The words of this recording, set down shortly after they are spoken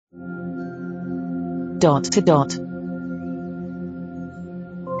dot to dot.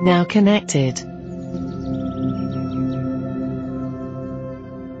 Now connected.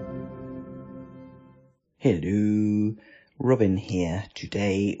 Hello, Robin here.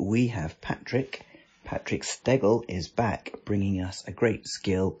 Today we have Patrick. Patrick Steggle is back, bringing us a great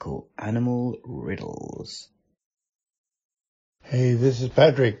skill called Animal Riddles. Hey, this is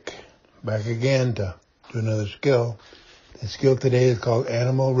Patrick, back again to do another skill. The skill today is called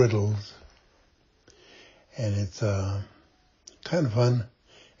Animal Riddles, and it's kind of fun.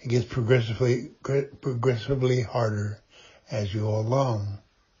 It gets progressively harder as you go along,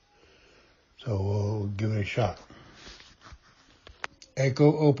 so we'll give it a shot.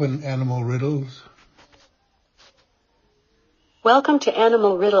 Echo open Animal Riddles. Welcome to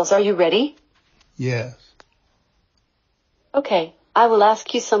Animal Riddles. Are you ready? Yes. Okay, I will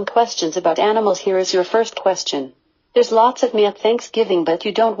ask you some questions about animals. Here is your first question. There's lots of me at Thanksgiving, but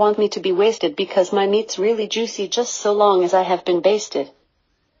you don't want me to be wasted because my meat's really juicy just so long as I have been basted.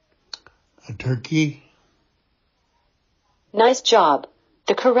 A turkey. Nice job.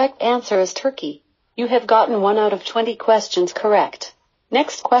 The correct answer is turkey. You have gotten 1 out of 20 questions correct.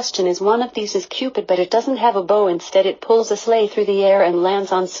 Next question is one of these is Cupid, but it doesn't have a bow. Instead, it pulls a sleigh through the air and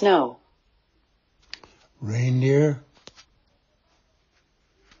lands on snow. Reindeer.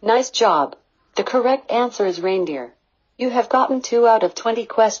 Nice job. The correct answer is reindeer. You have gotten 2 out of 20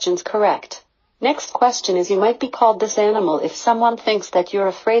 questions correct. Next question is you might be called this animal if someone thinks that you're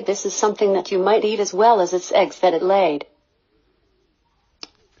afraid this is something that you might eat as well as its eggs that it laid.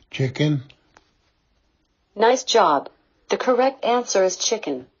 Chicken. Nice job. The correct answer is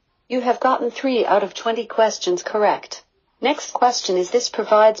chicken. You have gotten 3 out of 20 questions correct. Next question is this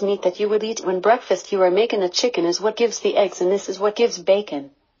provides meat that you would eat when breakfast. You are making a chicken is what gives the eggs, and this is what gives bacon.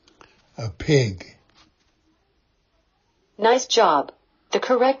 A pig. Nice job. The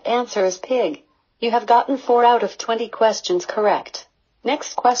correct answer is pig. You have gotten 4 out of 20 questions correct.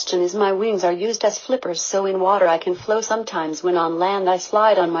 Next question is my wings are used as flippers, so in water I can flow. Sometimes when on land I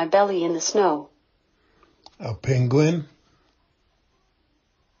slide on my belly in the snow. A penguin.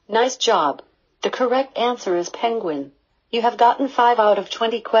 Nice job. The correct answer is penguin. You have gotten 5 out of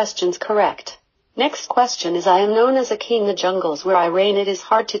 20 questions correct. Next question is I am known as a king. The jungles where I reign, it is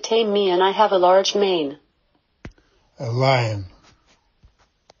hard to tame me, and I have a large mane. A lion.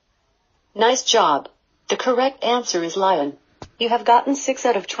 Nice job. The correct answer is lion. You have gotten 6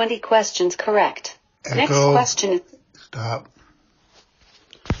 out of 20 questions correct. Echo. Next question is... Stop.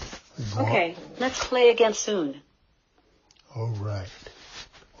 Okay, let's play again soon. All right.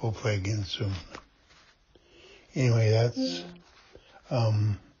 We'll play again soon. Anyway, that's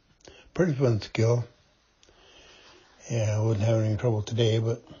pretty fun skill. Yeah, I wouldn't have any trouble today,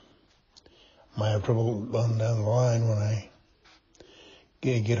 but might have trouble on down the line when I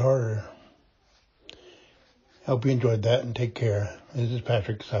get harder. Hope you enjoyed that, and take care. This is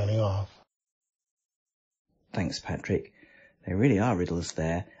Patrick signing off. Thanks, Patrick. There really are riddles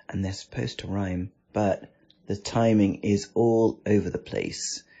there, and they're supposed to rhyme, but the timing is all over the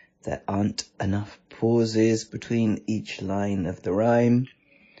place. There aren't enough pauses between each line of the rhyme,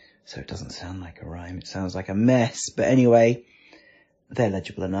 so it doesn't sound like a rhyme. It sounds like a mess. But anyway, they're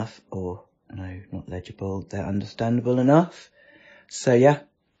legible enough, or no, not legible, they're understandable enough. So yeah,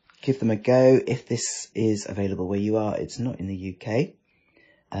 give them a go. If this is available where you are, it's not in the UK.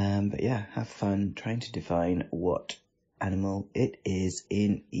 But yeah, have fun trying to define what animal it is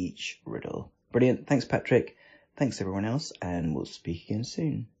in each riddle. Brilliant. Thanks, Patrick. Thanks, everyone else, and we'll speak again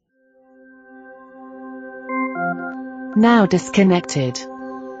soon. Now disconnected.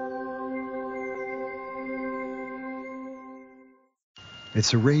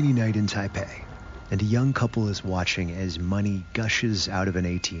 It's a rainy night in Taipei, and a young couple is watching as money gushes out of an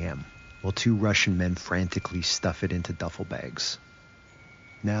ATM, while 2 Russian men frantically stuff it into duffel bags.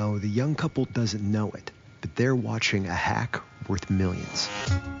 Now, the young couple doesn't know it, but they're watching a hack worth millions.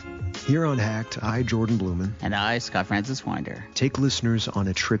 Here on Hacked, I, Jordan Blumen, and I, Scott Francis Winder, take listeners on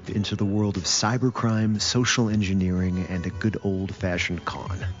a trip into the world of cybercrime, social engineering, and a good old-fashioned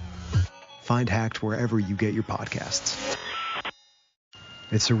con. Find Hacked wherever you get your podcasts.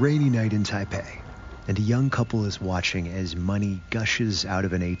 It's a rainy night in Taipei, and a young couple is watching as money gushes out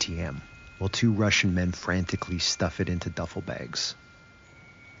of an ATM, while 2 Russian men frantically stuff it into duffel bags.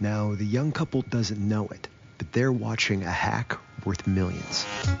 Now, the young couple doesn't know it, but they're watching a hack worth millions.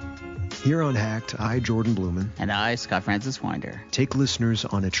 Here on Hacked, I, Jordan Blumen, and I, Scott Francis Winder, take listeners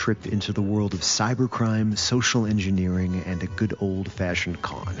on a trip into the world of cybercrime, social engineering, and a good old-fashioned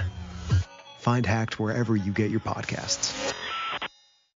con. Find Hacked wherever you get your podcasts.